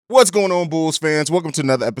What's going on, Bulls fans? Welcome to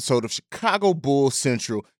another episode of Chicago Bulls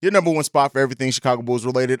Central, your number one spot for everything Chicago Bulls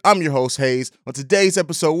related. I'm your host, Hayes. On today's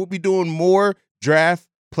episode, we'll be doing more draft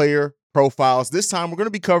player profiles. This time, we're going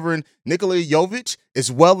to be covering Nikola Jovic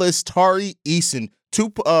as well as Tari Eason, two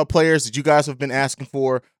players that you guys have been asking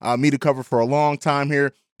for me to cover for a long time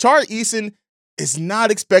here. Tari Eason is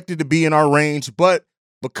not expected to be in our range, but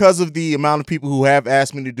because of the amount of people who have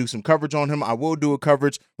asked me to do some coverage on him, I will do a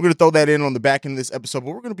coverage. We're going to throw that in on the back end of this episode,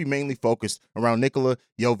 but we're going to be mainly focused around Nikola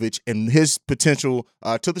Jovic and his potential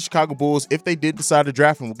to the Chicago Bulls if they did decide to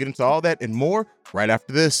draft him. We'll get into all that and more right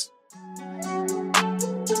after this.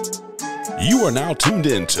 You are now tuned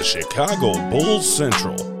in to Chicago Bulls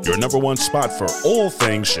Central, your number one spot for all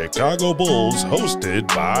things Chicago Bulls, hosted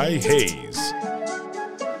by Hayes.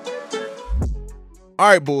 All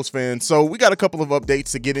right, Bulls fans. So we got a couple of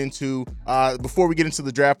updates to get into before we get into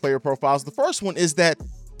the draft player profiles. The first one is that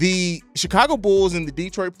the Chicago Bulls and the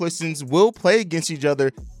Detroit Pistons will play against each other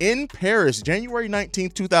in Paris, January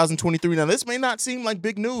 19th, 2023. Now, this may not seem like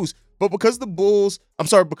big news, but because the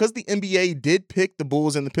NBA did pick the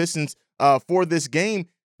Bulls and the Pistons for this game,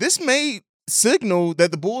 this may signal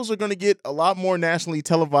that the Bulls are going to get a lot more nationally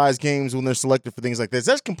televised games when they're selected for things like this.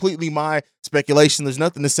 That's completely my speculation. There's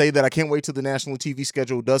nothing to say that. I can't wait till the national TV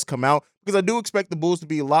schedule does come out, because I do expect the Bulls to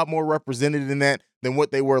be a lot more represented in that than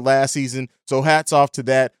what they were last season. So hats off to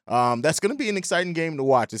that. That's going to be an exciting game to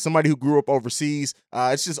watch. As somebody who grew up overseas,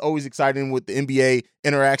 it's just always exciting with the NBA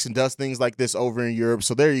interaction, does things like this over in Europe.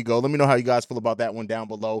 So there you go. Let me know how you guys feel about that one down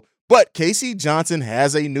below. But K.C. Johnson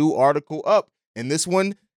has a new article up, and this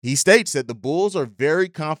one, he states that the Bulls are very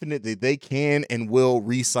confident that they can and will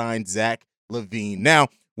re-sign Zach LaVine. Now,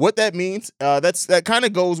 what that means, that kind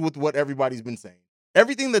of goes with what everybody's been saying.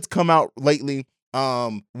 Everything that's come out lately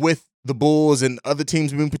with the Bulls and other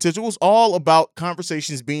teams being potential was all about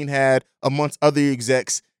conversations being had amongst other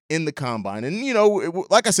execs in the combine. And, you know,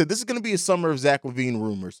 like I said, this is going to be a summer of Zach LaVine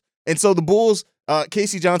rumors. And so the Bulls,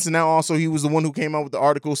 K.C. Johnson now also, he was the one who came out with the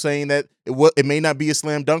article saying that it may not be a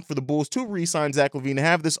slam dunk for the Bulls to re-sign Zach LaVine, to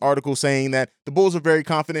have this article saying that the Bulls are very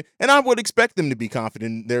confident, and I would expect them to be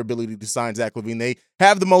confident in their ability to sign Zach LaVine. They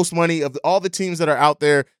have the most money of all the teams that are out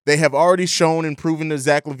there. They have already shown and proven to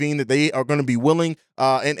Zach LaVine that they are going to be willing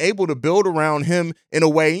and able to build around him in a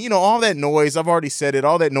way, you know, all that noise, I've already said it,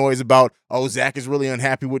 all that noise about, oh, Zach is really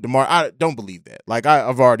unhappy with DeMar. I don't believe that. Like,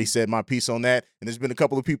 I've already said my piece on that, and there's been a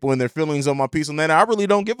couple of people in their feelings on my piece on that. I really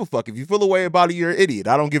don't give a fuck. If you feel a way about it, you're an idiot.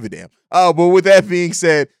 I don't give a damn. But with that being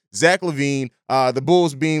said, Zach LaVine, the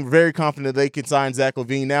Bulls being very confident they can sign Zach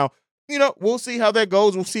LaVine. Now, you know, we'll see how that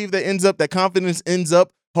goes. We'll see if that confidence ends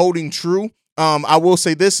up holding true. I will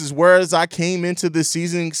say this is, whereas I came into this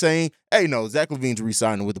season saying, hey, no, Zach LaVine's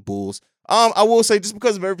re-signing with the Bulls. I will say, just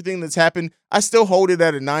because of everything that's happened, I still hold it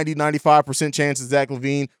at a 90-95% chance that Zach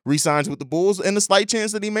LaVine re-signs with the Bulls, and a slight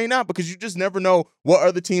chance that he may not, because you just never know what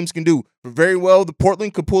other teams can do. But very well, the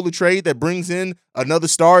Portland could pull a trade that brings in another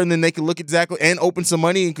star, and then they could look at Zach and open some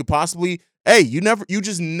money and could possibly, hey, you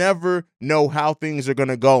just never know how things are going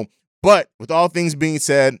to go. But with all things being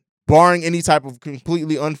said, barring any type of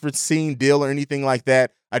completely unforeseen deal or anything like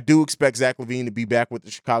that, I do expect Zach LaVine to be back with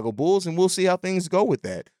the Chicago Bulls, and we'll see how things go with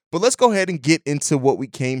that. But let's go ahead and get into what we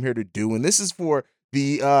came here to do. And this is for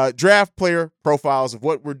the draft player profiles of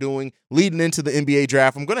what we're doing leading into the NBA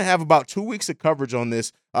draft. I'm going to have about 2 weeks of coverage on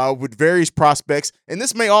this with various prospects. And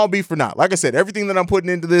this may all be for naught. Like I said, everything that I'm putting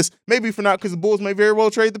into this may be for naught, because the Bulls may very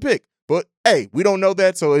well trade the pick. But, hey, we don't know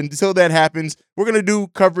that. So until that happens, we're going to do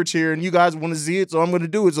coverage here. And you guys want to see it, so I'm going to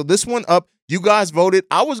do it. So this one up, you guys voted.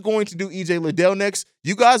 I was going to do E.J. Liddell next.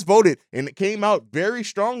 You guys voted. And it came out very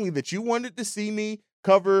strongly that you wanted to see me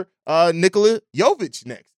cover Nikola Jovic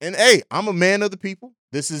next. And hey, I'm a man of the people.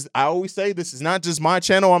 I always say, this is not just my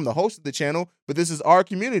channel. I'm the host of the channel, but this is our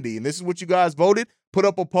community. And this is what you guys voted. Put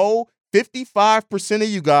up a poll. 55% of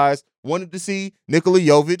you guys wanted to see Nikola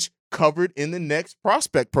Jovic covered in the next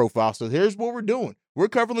prospect profile. So here's what we're doing. We're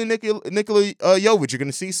covering Nikola Jovic. You're going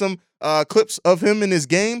to see some clips of him in his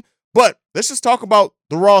game. But let's just talk about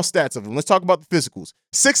the raw stats of him. Let's talk about the physicals.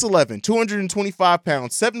 6'11", 225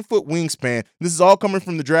 pounds, 7-foot wingspan. This is all coming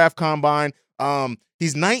from the draft combine.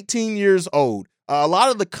 He's 19 years old. A lot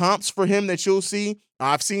of the comps for him that you'll see,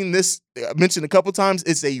 I've seen this mentioned a couple times,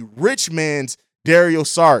 it's a rich man's Dario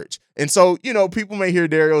Saric. And so, you know, people may hear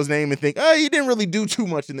Dario's name and think, oh, he didn't really do too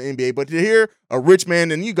much in the NBA. But to hear a rich man,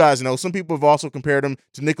 and you guys know, some people have also compared him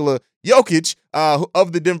to Nikola Jokic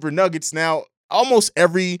of the Denver Nuggets. Now, almost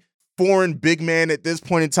every foreign big man at this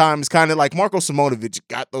point in time is kind of like Marko Simonovic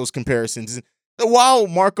got those comparisons. And while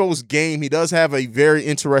Marco's game, he does have a very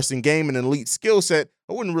interesting game and an elite skill set,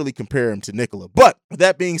 I wouldn't really compare him to Nikola. But with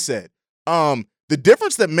that being said, the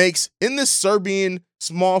difference that makes in this Serbian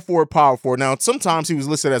small forward, power forward. Now, sometimes he was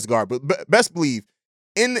listed as guard, but best believe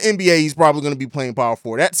in the NBA, he's probably going to be playing power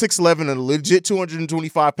forward. At 6'11", a legit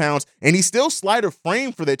 225 pounds, and he's still slighter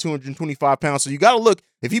frame for that 225 pounds. So you got to look,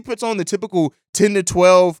 if he puts on the typical 10 to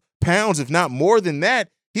 12 pounds, if not more than that,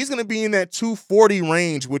 he's going to be in that 240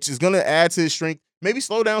 range, which is going to add to his strength, maybe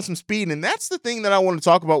slow down some speed. And that's the thing that I want to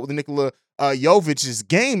talk about with Nikola Jovic's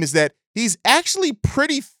game, is that he's actually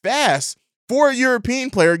pretty fast for a European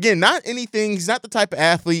player. Again, not anything. He's not the type of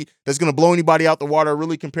athlete that's going to blow anybody out the water,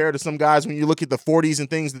 really compared to some guys when you look at the 40s and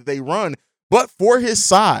things that they run. But for his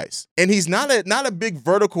size, and he's not a big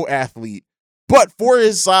vertical athlete, but for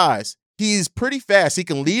his size, he's pretty fast. He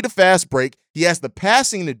can lead a fast break. He has the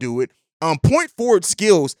passing to do it. Point forward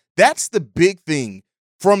skills, that's the big thing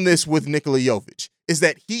from this with Nikola Jovic, is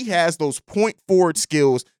that he has those point forward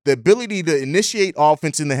skills, the ability to initiate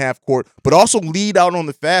offense in the half court, but also lead out on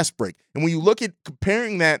the fast break. And when you look at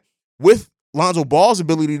comparing that with Lonzo Ball's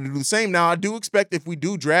ability to do the same, now I do expect if we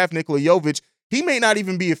do draft Nikola Jovic, he may not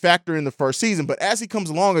even be a factor in the first season, but as he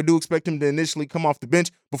comes along, I do expect him to initially come off the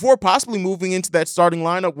bench before possibly moving into that starting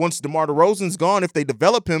lineup once DeMar DeRozan's gone, if they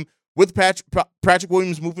develop him with Patrick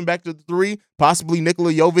Williams moving back to the 3, possibly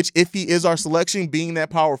Nikola Jovic, if he is our selection, being that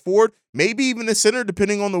power forward, maybe even the center,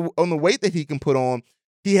 depending on the weight that he can put on.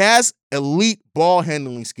 He has elite ball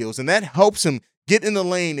handling skills, and that helps him get in the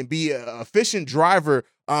lane and be an efficient driver.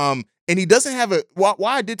 And he doesn't have why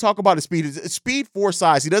I did talk about his speed, is speed for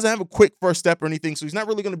size. He doesn't have a quick first step or anything, so he's not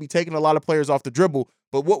really going to be taking a lot of players off the dribble.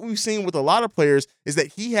 But what we've seen with a lot of players is that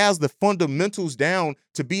he has the fundamentals down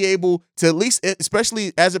to be able to, at least,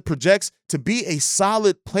 especially as it projects, to be a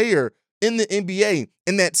solid player in the NBA.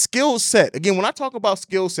 And that skill set, again, when I talk about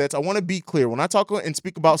skill sets, I want to be clear. When I talk and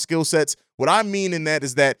speak about skill sets, what I mean in that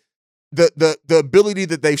is that the ability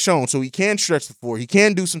that they've shown. So he can stretch the floor. He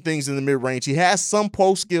can do some things in the mid-range. He has some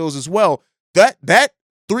post skills as well. That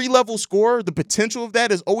 3-level scorer, the potential of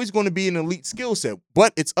that is always going to be an elite skill set.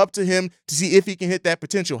 But it's up to him to see if he can hit that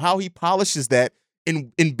potential, how he polishes that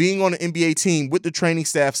in being on an NBA team with the training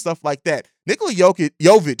staff, stuff like that. Nikola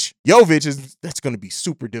Jovic is, that's going to be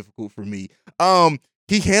super difficult for me.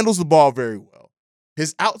 He handles the ball very well.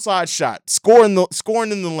 His outside shot, scoring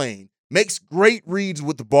in the lane, makes great reads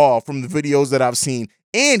with the ball from the videos that I've seen,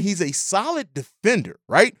 and he's a solid defender,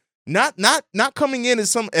 right? Not coming in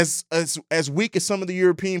as weak as some of the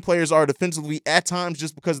European players are defensively at times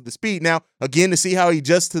just because of the speed. Now, again, to see how he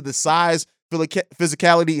adjusts to the size,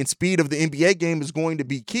 physicality, and speed of the NBA game is going to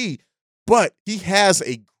be key. But he has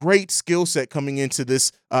a great skill set coming into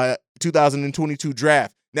this 2022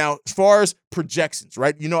 draft. Now, as far as projections,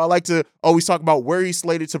 right? You know, I like to always talk about where he's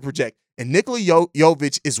slated to project. And Nikola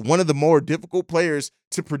Jovic is one of the more difficult players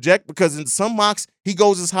to project because in some mocks, he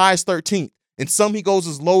goes as high as 13th. In some, he goes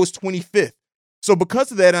as low as 25th. So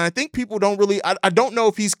because of that, and I think people don't really, I don't know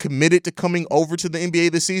if he's committed to coming over to the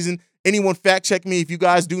NBA this season. Anyone fact check me. If you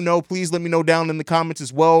guys do know, please let me know down in the comments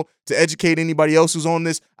as well to educate anybody else who's on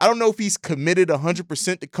this. I don't know if he's committed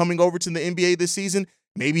 100% to coming over to the NBA this season.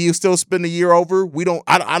 Maybe he'll still spend a year over.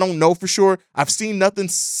 I don't know for sure. I've seen nothing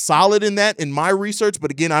solid in that in my research,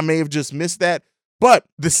 but again, I may have just missed that. But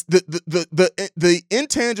the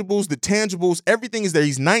intangibles, the tangibles, everything is there.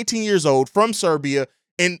 He's 19 years old, from Serbia,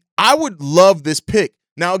 and I would love this pick.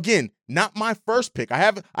 Now, again, not my first pick. I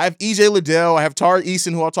have EJ Liddell, I have Tari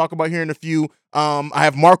Eason, who I'll talk about here in a few. I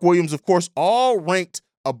have Mark Williams, of course, all ranked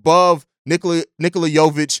above Nikola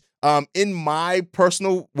Jovic. In my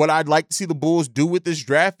personal, what I'd like to see the Bulls do with this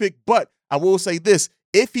draft pick. But I will say this,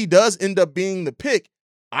 if he does end up being the pick,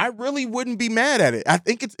 I really wouldn't be mad at it. I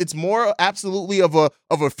think it's more absolutely of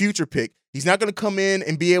a future pick. He's not going to come in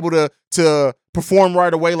and be able to perform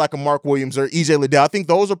right away like a Mark Williams or EJ Liddell. I think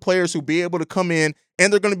those are players who be able to come in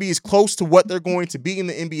and they're going to be as close to what they're going to be in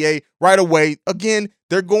the NBA right away. Again,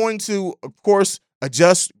 they're going to, of course,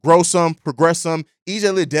 adjust, grow some, progress some.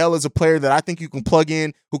 EJ Liddell is a player that I think you can plug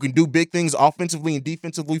in who can do big things offensively and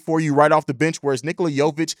defensively for you right off the bench, whereas Nikola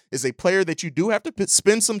Jovic is a player that you do have to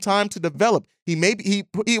spend some time to develop.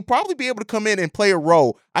 He'll probably be able to come in and play a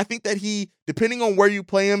role. I think that depending on where you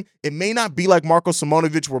play him, it may not be like Marko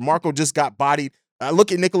Simonovic, where Marko just got bodied.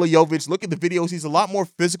 Look at Nikola Jovic, look at the videos. He's a lot more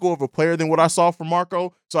physical of a player than what I saw from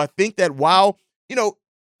Marko. So I think that while,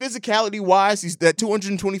 physicality-wise, he's that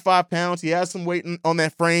 225 pounds. He has some weight on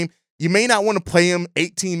that frame. You may not want to play him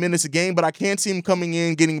 18 minutes a game, but I can see him coming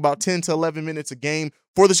in, getting about 10 to 11 minutes a game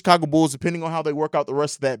for the Chicago Bulls, depending on how they work out the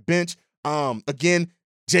rest of that bench. Again,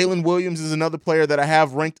 Jalen Williams is another player that I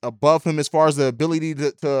have ranked above him as far as the ability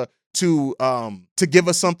to give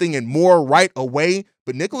us something and more right away.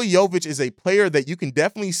 But Nikola Jovic is a player that you can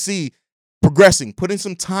definitely see progressing, putting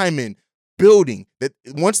some time in, building, that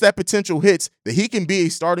once that potential hits, that he can be a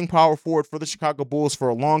starting power forward for the Chicago Bulls for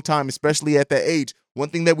a long time, especially at that age. One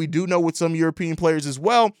thing that we do know with some European players as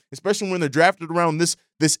well, especially when they're drafted around this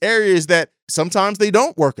area, is that sometimes they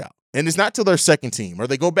don't work out. And it's not till their second team or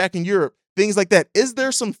they go back in Europe, things like that. Is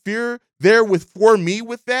there some fear there for me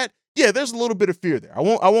with that? Yeah, there's a little bit of fear there. I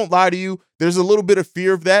won't lie to you. There's a little bit of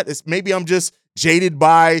fear of that. It's maybe I'm just jaded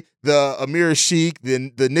by the Amir Sheik,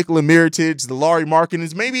 the Nikola Mirotic, the Lauri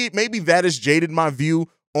Markkanens. Maybe that has jaded my view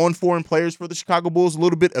on foreign players for the Chicago Bulls a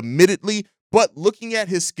little bit, admittedly. But looking at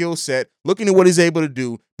his skill set, looking at what he's able to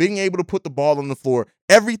do, being able to put the ball on the floor,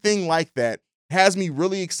 everything like that has me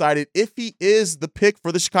really excited if he is the pick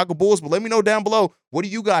for the Chicago Bulls. But let me know down below, what do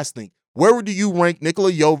you guys think? Where do you rank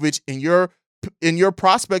Nikola Jovic in your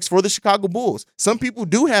prospects for the Chicago Bulls? Some people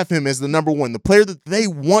do have him as the number one, the player that they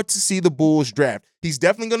want to see the Bulls draft. He's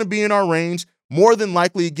definitely going to be in our range. More than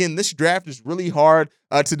likely, again, this draft is really hard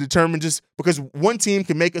to determine just because one team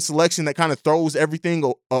can make a selection that kind of throws everything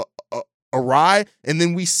awry, and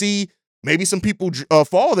then we see maybe some people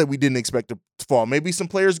fall that we didn't expect to fall. Maybe some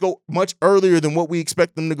players go much earlier than what we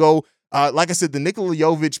expect them to go. Like I said, the Nikola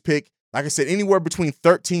Jovic pick, like I said, anywhere between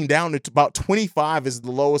 13 down to about 25 is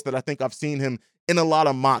the lowest that I think I've seen him in a lot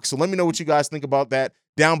of mocks. So let me know what you guys think about that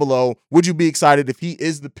down below. Would you be excited if he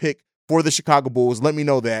is the pick for the Chicago Bulls? Let me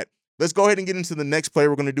know that. Let's go ahead and get into the next player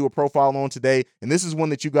we're going to do a profile on today. And this is one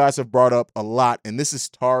that you guys have brought up a lot, and this is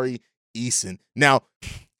Tari Eason. Now,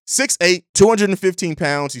 6'8", 215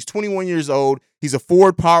 pounds. He's 21 years old. He's a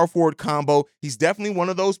power forward combo. He's definitely one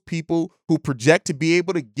of those people who project to be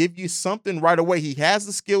able to give you something right away. He has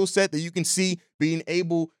the skill set that you can see being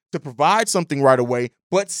able to provide something right away,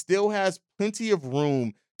 but still has plenty of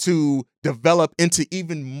room to develop into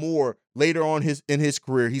even more later on in his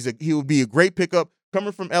career. He will be a great pickup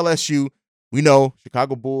coming from LSU. We know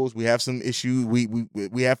Chicago Bulls, we have some issues.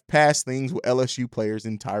 We have past things with LSU players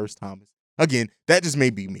and Tyrus Thomas. Again, that just may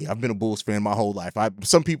be me. I've been a Bulls fan my whole life.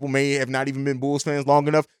 Some people may have not even been Bulls fans long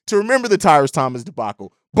enough to remember the Tyrus Thomas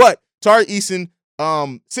debacle. But Tari Eason,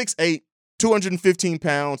 6'8", 215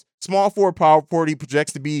 pounds, small forward, power forward. He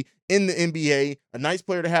projects to be in the NBA. A nice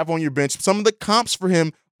player to have on your bench. Some of the comps for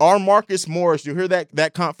him are Marcus Morris. You'll hear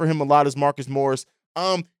that comp for him a lot is Marcus Morris.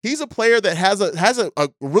 He's a player that has a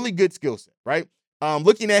really good skill set, right?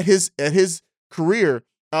 Looking at his career,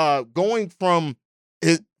 going from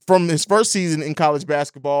his first season in college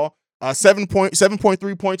basketball,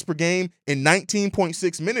 7.3 points per game and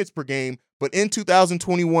 19.6 minutes per game. But in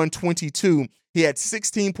 2021-22, he had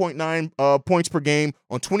 16.9 points per game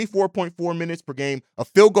on 24.4 minutes per game, a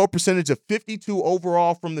field goal percentage of 52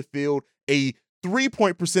 overall from the field, a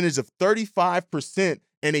 3-point percentage of 35%,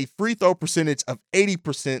 and a free throw percentage of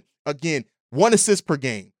 80%. Again, 1 assist per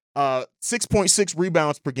game, 6.6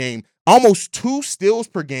 rebounds per game, almost 2 steals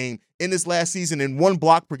per game in this last season, and 1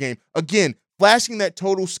 block per game. Again, flashing that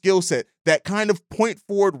total skill set, that kind of point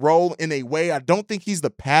forward role in a way. I don't think he's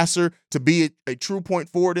the passer to be a true point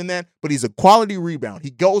forward in that, but he's a quality rebound.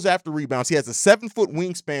 He goes after rebounds. He has a 7-foot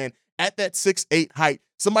wingspan at that 6'8" height,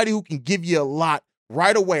 somebody who can give you a lot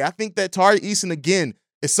right away. I think that Tari Eason, again,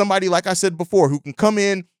 is somebody, like I said before, who can come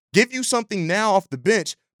in, give you something now off the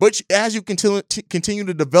bench, but as you continue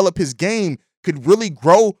to develop his game, could really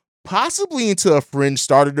grow possibly into a fringe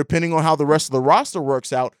starter, depending on how the rest of the roster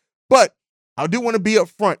works out. But I do want to be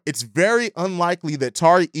upfront. It's very unlikely that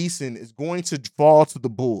Tari Eason is going to fall to the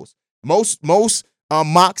Bulls. Most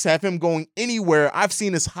mocks have him going anywhere. I've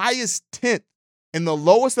seen as high as 10th, and the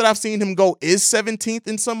lowest that I've seen him go is 17th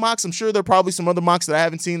in some mocks. I'm sure there are probably some other mocks that I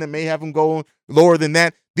haven't seen that may have him going lower than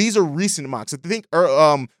that. These are recent mocks. I think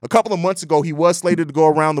a couple of months ago, he was slated to go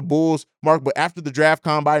around the Bulls mark, but after the draft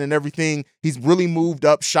combine and everything, he's really moved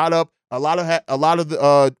up, shot up. A lot of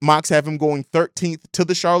the mocks have him going 13th to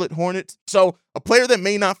the Charlotte Hornets. So a player that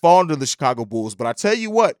may not fall to the Chicago Bulls, but I tell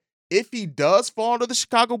you what, if he does fall to the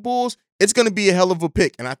Chicago Bulls, it's going to be a hell of a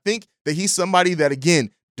pick. And I think that he's somebody that, again,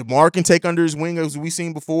 DeMar can take under his wing, as we've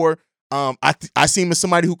seen before. I see him as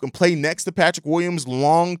somebody who can play next to Patrick Williams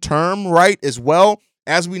long-term, right, as well.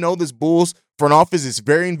 As we know, this Bulls front office is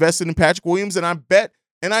very invested in Patrick Williams, and I bet,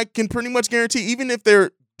 and I can pretty much guarantee, even if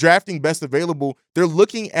they're drafting best available, they're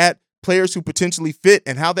looking at players who potentially fit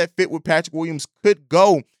and how that fit with Patrick Williams could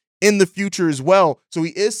go in the future as well. So he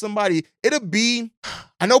is somebody,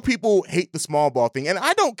 I know people hate the small ball thing, and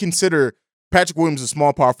I don't consider Patrick Williams a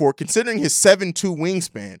small power forward, considering his 7'2"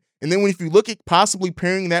 wingspan. And then if you look at possibly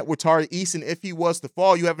pairing that with Tari Eason, if he was to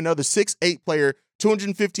fall, you have another 6'8" player,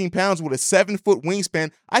 215 pounds with a 7-foot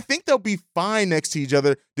wingspan. I think they'll be fine next to each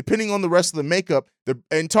other, depending on the rest of the makeup.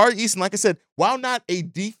 And Tari Eason, like I said, while not a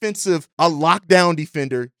lockdown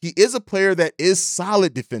defender, he is a player that is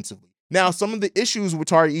solid defensively. Now, some of the issues with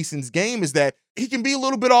Tari Eason's game is that he can be a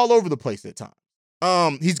little bit all over the place at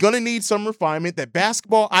times. He's going to need some refinement. That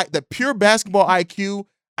pure basketball IQ,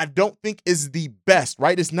 I don't think is the best,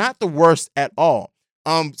 right? It's not the worst at all.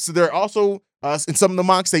 So there are also, in some of the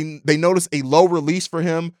mocks, they notice a low release for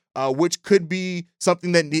him, which could be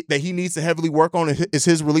something that he needs to heavily work on is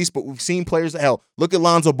his release. But we've seen players, look at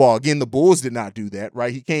Lonzo Ball. Again, the Bulls did not do that,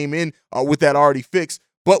 right? He came in with that already fixed.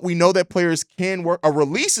 But we know that players can work. A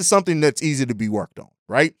release is something that's easy to be worked on,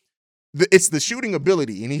 right? It's the shooting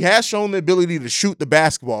ability, and he has shown the ability to shoot the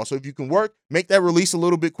basketball. So if you can make that release a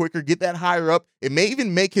little bit quicker, get that higher up, it may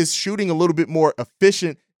even make his shooting a little bit more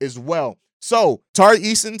efficient as well. So Tari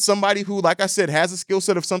Eason, somebody who, like I said, has a skill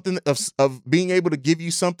set of something of being able to give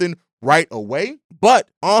you something right away, but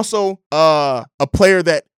also a player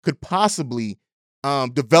that could possibly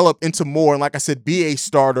develop into more, and like I said, be a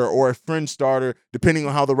starter or a fringe starter, depending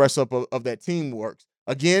on how the rest of that team works.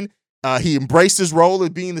 Again, he embraced his role as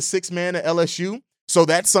being the sixth man at LSU. So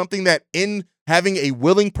that's something that in having a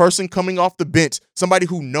willing person coming off the bench, somebody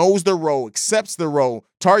who knows their role, accepts their role,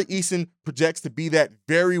 Tari Eason projects to be that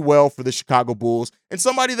very well for the Chicago Bulls, and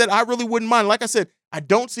somebody that I really wouldn't mind. Like I said, I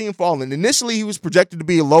don't see him falling. Initially, he was projected to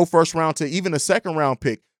be a low first round to even a second round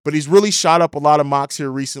pick, but he's really shot up a lot of mocks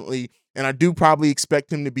here recently. And I do probably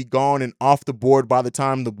expect him to be gone and off the board by the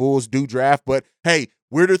time the Bulls do draft. But hey,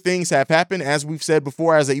 weirder things have happened. As we've said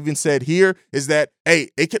before, as I even said here, is that, hey,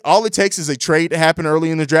 all it takes is a trade to happen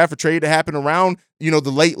early in the draft, a trade to happen around, the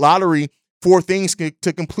late lottery for things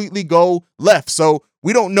to completely go left. So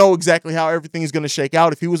we don't know exactly how everything is going to shake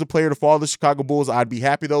out. If he was a player to follow the Chicago Bulls, I'd be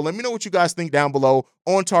happy, though. Let me know what you guys think down below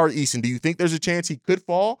on Tari Eason. Do you think there's a chance he could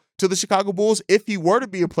fall to the Chicago Bulls? If he were to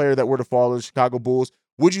be a player that were to follow the Chicago Bulls,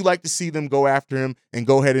 would you like to see them go after him and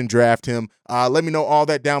go ahead and draft him? Let me know all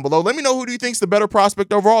that down below. Let me know who do you think is the better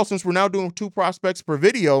prospect overall, since we're now doing 2 prospects per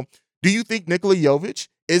video. Do you think Nikola Jovic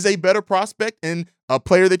is a better prospect and a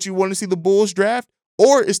player that you want to see the Bulls draft?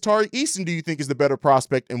 Or is Tari Eason, do you think, is the better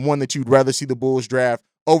prospect and one that you'd rather see the Bulls draft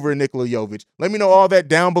over Nikola Jovic? Let me know all that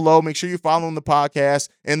down below. Make sure you're following the podcast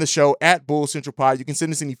and the show at Bulls Central Pod. You can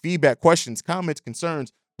send us any feedback, questions, comments,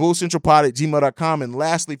 concerns, bullscentralpod@gmail.com. And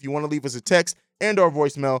lastly, if you want to leave us a text and our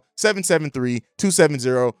voicemail,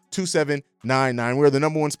 773-270-2799. We're the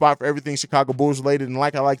 #1 spot for everything Chicago Bulls related. And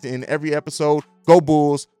like I like to end every episode, go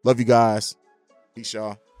Bulls. Love you guys. Peace,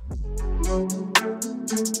 y'all.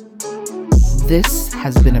 This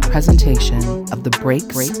has been a presentation of the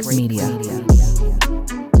Break Media.